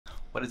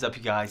What is up,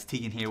 you guys?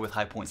 Teagan here with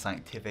High Point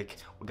Scientific.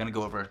 We're going to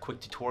go over a quick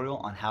tutorial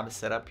on how to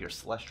set up your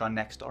Celestron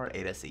NexStar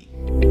 8SE.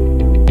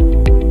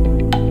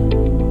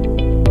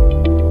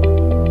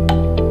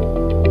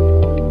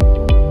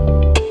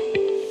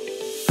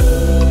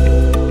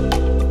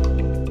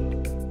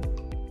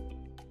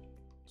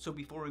 So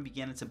before we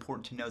begin, it's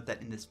important to note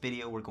that in this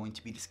video, we're going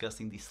to be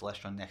discussing the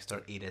Celestron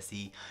NexStar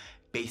 8SE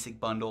basic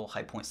bundle.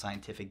 High Point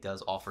Scientific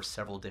does offer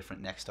several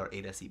different NexStar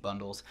 8SE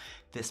bundles.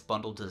 This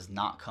bundle does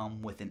not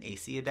come with an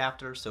AC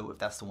adapter, so if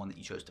that's the one that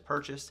you chose to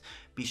purchase,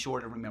 be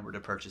sure to remember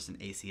to purchase an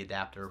AC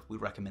adapter. We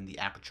recommend the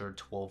Aperture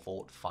 12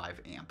 volt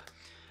 5 amp.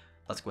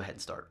 Let's go ahead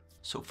and start.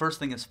 So first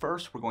thing is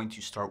first, we're going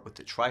to start with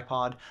the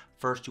tripod.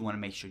 First, you want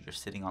to make sure you're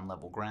sitting on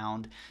level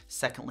ground.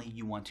 Secondly,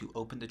 you want to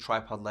open the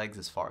tripod legs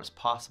as far as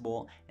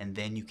possible, and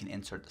then you can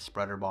insert the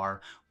spreader bar.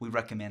 We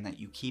recommend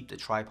that you keep the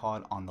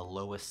tripod on the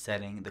lowest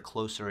setting. The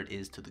closer it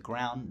is to the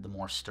ground, the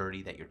more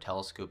sturdy that your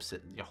telescope,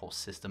 your whole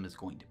system is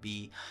going to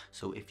be.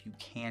 So if you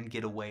can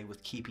get away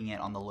with keeping it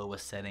on the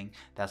lowest setting,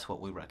 that's what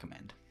we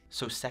recommend.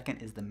 So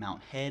second is the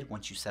mount head.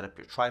 Once you set up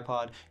your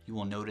tripod, you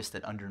will notice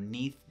that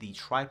underneath the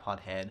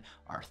tripod head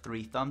are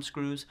 3 thumb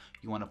screws.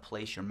 You want to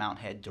place your mount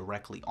head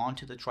directly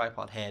onto the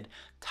tripod head,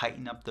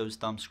 tighten up those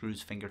thumb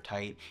screws finger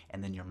tight,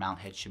 and then your mount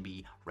head should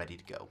be ready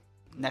to go.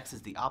 Next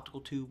is the optical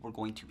tube. We're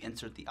going to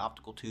insert the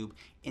optical tube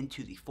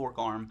into the fork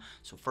arm.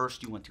 So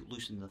first you want to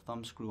loosen the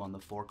thumb screw on the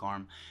fork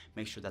arm.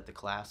 Make sure that the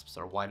clasps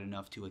are wide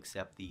enough to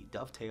accept the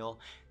dovetail.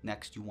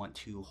 Next you want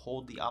to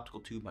hold the optical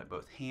tube by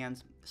both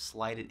hands,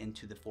 slide it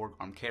into the fork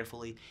arm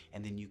carefully,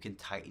 and then you can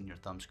tighten your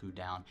thumb screw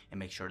down and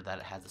make sure that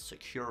it has a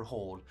secure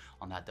hold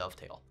on that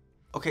dovetail.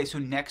 Okay, so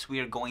next we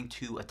are going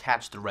to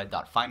attach the red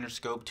dot finder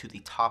scope to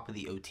the top of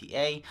the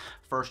OTA.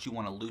 First, you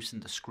want to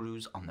loosen the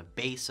screws on the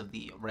base of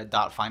the red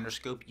dot finder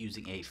scope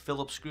using a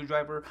Phillips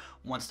screwdriver.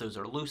 Once those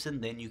are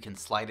loosened, then you can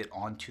slide it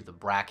onto the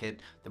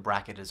bracket. The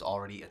bracket is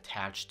already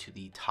attached to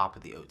the top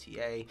of the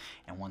OTA,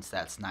 and once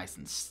that's nice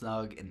and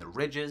snug in the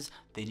ridges,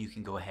 then you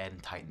can go ahead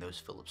and tighten those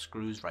Phillips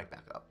screws right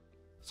back up.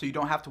 So you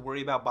don't have to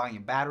worry about buying a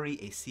battery.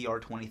 A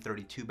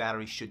CR2032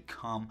 battery should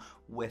come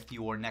with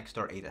your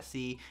NexStar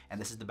 8SE,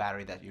 and this is the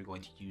battery that you're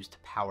going to use to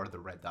power the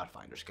red dot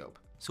finder scope.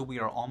 So we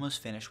are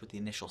almost finished with the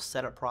initial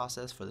setup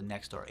process for the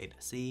NexStar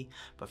 8SE,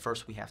 but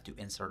first we have to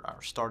insert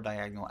our star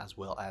diagonal as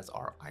well as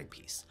our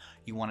eyepiece.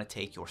 You want to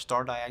take your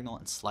star diagonal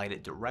and slide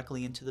it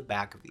directly into the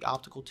back of the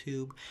optical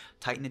tube,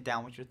 tighten it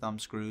down with your thumb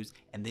screws,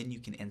 and then you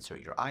can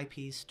insert your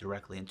eyepiece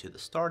directly into the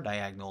star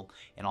diagonal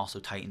and also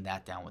tighten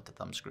that down with the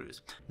thumb screws.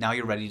 Now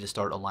you're ready to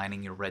start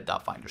aligning your red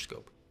dot finder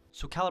scope.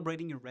 So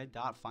calibrating your red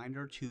dot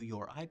finder to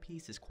your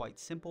eyepiece is quite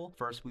simple.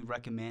 First, we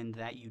recommend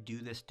that you do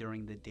this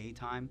during the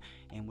daytime,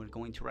 and we're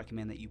going to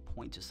recommend that you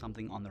point to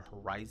something on the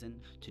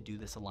horizon to do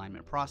this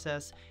alignment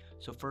process.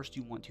 So first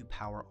you want to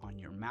power on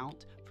your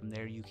mount. From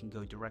there you can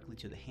go directly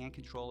to the hand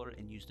controller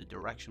and use the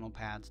directional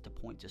pads to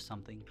point to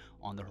something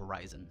on the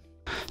horizon.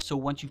 So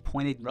once you've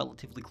pointed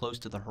relatively close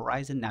to the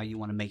horizon, now you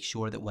want to make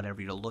sure that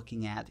whatever you're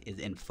looking at is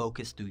in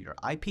focus through your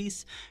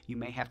eyepiece. You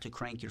may have to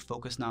crank your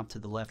focus knob to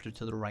the left or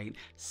to the right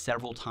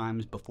several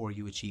times before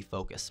you achieve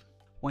focus.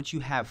 Once you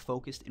have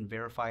focused and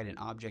verified an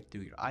object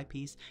through your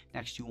eyepiece,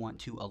 next you want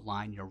to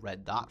align your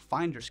red dot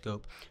finder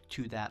scope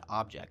to that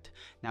object.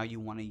 Now you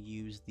want to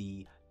use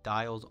the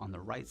dials on the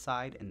right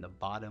side and the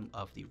bottom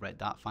of the red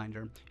dot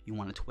finder. You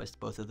want to twist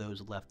both of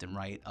those left and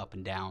right, up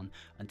and down,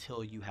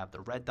 until you have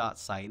the red dot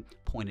sight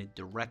pointed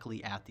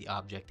directly at the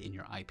object in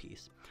your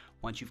eyepiece.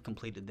 Once you've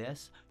completed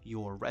this,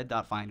 your red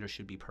dot finder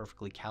should be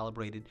perfectly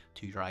calibrated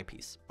to your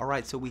eyepiece.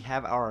 Alright, so we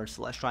have our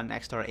Celestron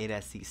NexStar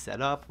 8SE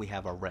set up. We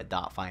have our red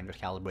dot finder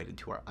calibrated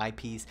to our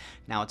eyepiece.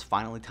 Now it's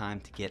finally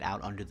time to get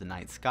out under the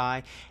night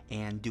sky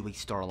and do a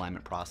star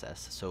alignment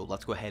process. So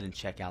let's go ahead and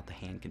check out the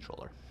hand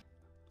controller.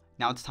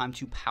 Now it's time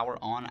to power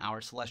on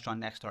our Celestron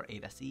NexStar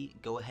 8SE.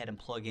 Go ahead and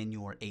plug in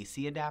your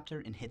AC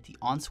adapter and hit the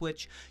on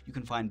switch. You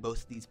can find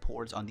both of these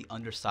ports on the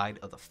underside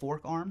of the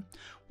fork arm.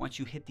 Once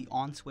you hit the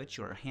on switch,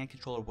 your hand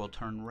controller will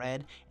turn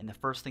red, and the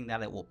first thing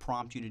that it will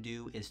prompt you to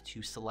do is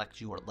to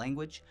select your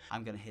language.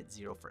 I'm going to hit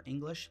 0 for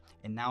English,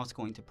 and now it's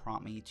going to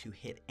prompt me to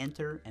hit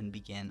enter and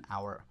begin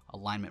our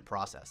alignment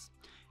process.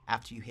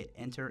 After you hit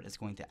enter, it's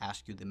going to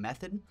ask you the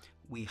method.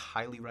 We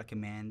highly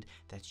recommend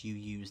that you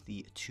use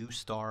the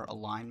 2-star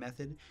align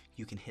method.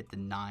 You can hit the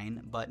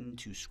 9 button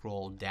to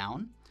scroll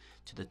down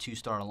to the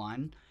 2-star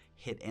align,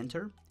 hit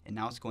enter, and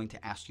now it's going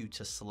to ask you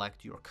to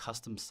select your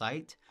custom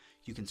site.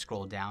 You can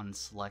scroll down and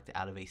select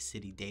out of a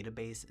city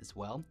database as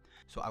well.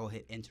 So I will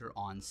hit enter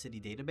on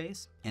city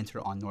database, enter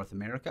on North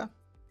America,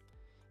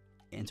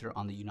 enter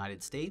on the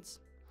United States,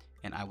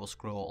 and I will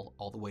scroll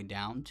all the way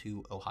down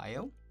to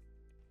Ohio.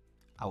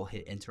 I will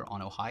hit enter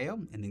on Ohio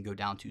and then go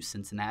down to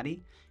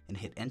Cincinnati and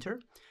hit enter.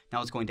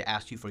 Now it's going to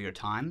ask you for your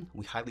time.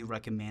 We highly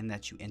recommend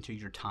that you enter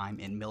your time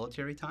in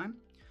military time.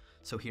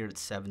 So here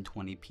it's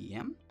 7:20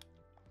 p.m.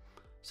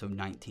 So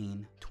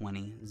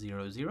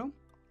 19:20:00.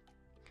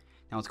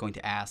 Now it's going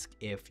to ask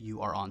if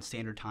you are on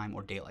standard time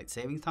or daylight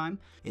savings time.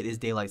 It is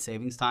daylight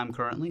savings time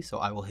currently, so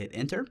I will hit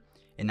enter.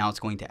 And now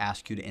it's going to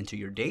ask you to enter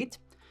your date.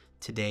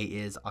 Today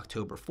is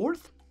October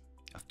 4th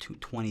of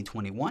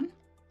 2021.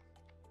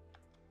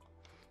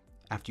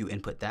 After you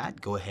input that,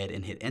 go ahead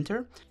and hit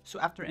enter. So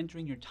after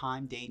entering your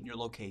time, date, and your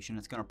location,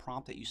 it's going to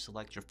prompt that you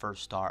select your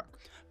first star.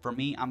 For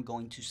me, I'm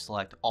going to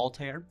select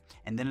Altair,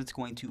 and then it's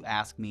going to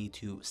ask me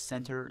to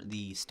center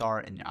the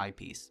star in your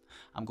eyepiece.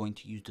 I'm going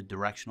to use the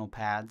directional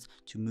pads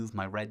to move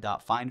my red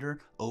dot finder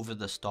over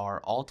the star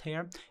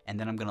Altair, and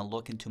then I'm going to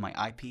look into my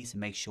eyepiece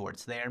and make sure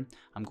it's there.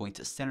 I'm going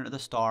to center the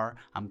star,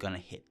 I'm going to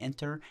hit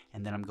enter,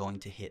 and then I'm going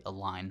to hit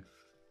align.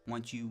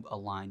 Once you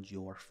aligned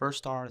your first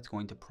star, it's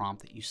going to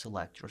prompt that you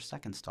select your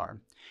second star.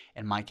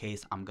 In my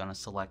case, I'm going to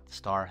select the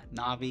star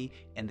Navi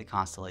in the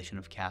constellation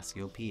of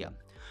Cassiopeia.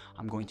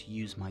 I'm going to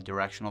use my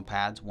directional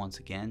pads once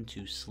again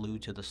to slew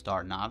to the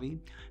star Navi.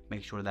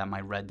 Make sure that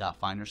my red dot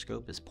finder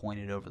scope is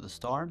pointed over the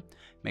star.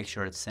 Make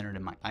sure it's centered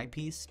in my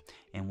eyepiece.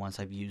 And once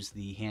I've used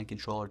the hand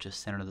controller to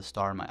center the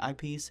star in my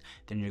eyepiece,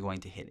 then you're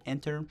going to hit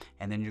enter,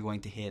 and then you're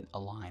going to hit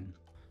align.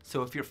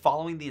 So if you're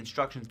following the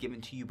instructions given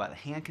to you by the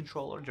hand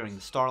controller during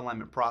the star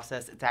alignment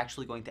process, it's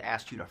actually going to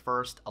ask you to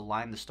first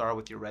align the star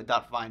with your red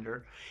dot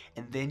finder,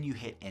 and then you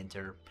hit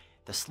enter.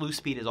 The slew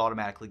speed is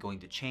automatically going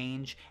to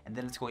change, and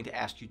then it's going to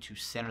ask you to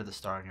center the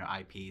star in your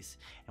eyepiece,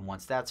 and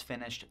once that's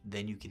finished,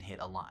 then you can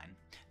hit align.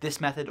 This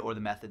method, or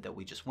the method that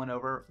we just went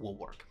over, will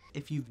work.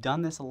 If you've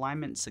done this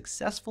alignment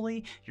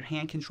successfully, your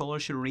hand controller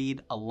should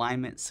read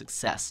alignment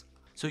success.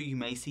 So you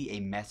may see a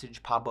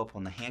message pop up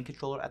on the hand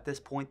controller at this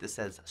point that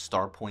says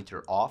star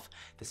pointer off.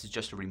 This is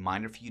just a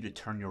reminder for you to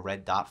turn your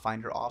red dot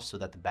finder off so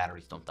that the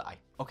batteries don't die.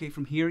 Okay,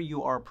 from here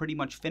you are pretty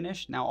much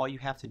finished. Now all you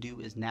have to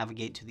do is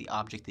navigate to the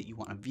object that you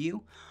want to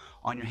view.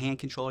 On your hand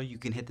controller, you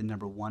can hit the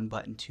number 1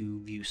 button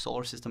to view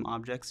solar system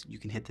objects. You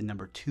can hit the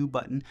number 2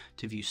 button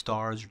to view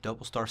stars or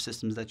double star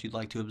systems that you'd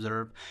like to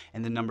observe.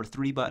 And the number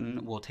 3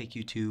 button will take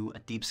you to a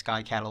deep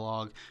sky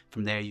catalog.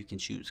 From there, you can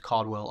choose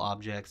Caldwell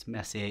objects,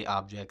 Messier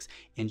objects,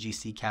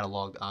 NGC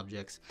cataloged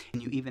objects.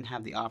 And you even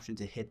have the option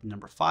to hit the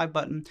number 5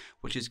 button,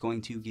 which is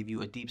going to give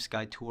you a deep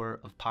sky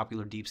tour of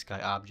popular deep sky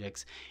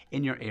objects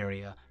in your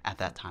area at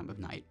that time of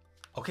night.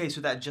 Okay,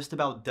 so that just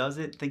about does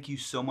it. Thank you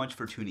so much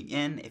for tuning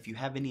in. If you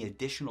have any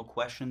additional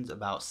questions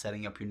about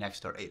setting up your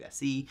NexStar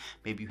 8SE,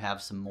 maybe you have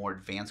some more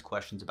advanced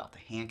questions about the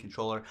hand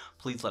controller,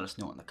 please let us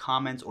know in the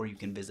comments, or you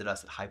can visit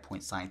us at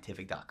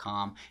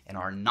highpointscientific.com, and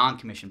our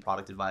non-commissioned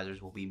product advisors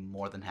will be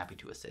more than happy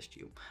to assist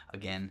you.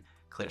 Again,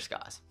 clear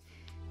skies.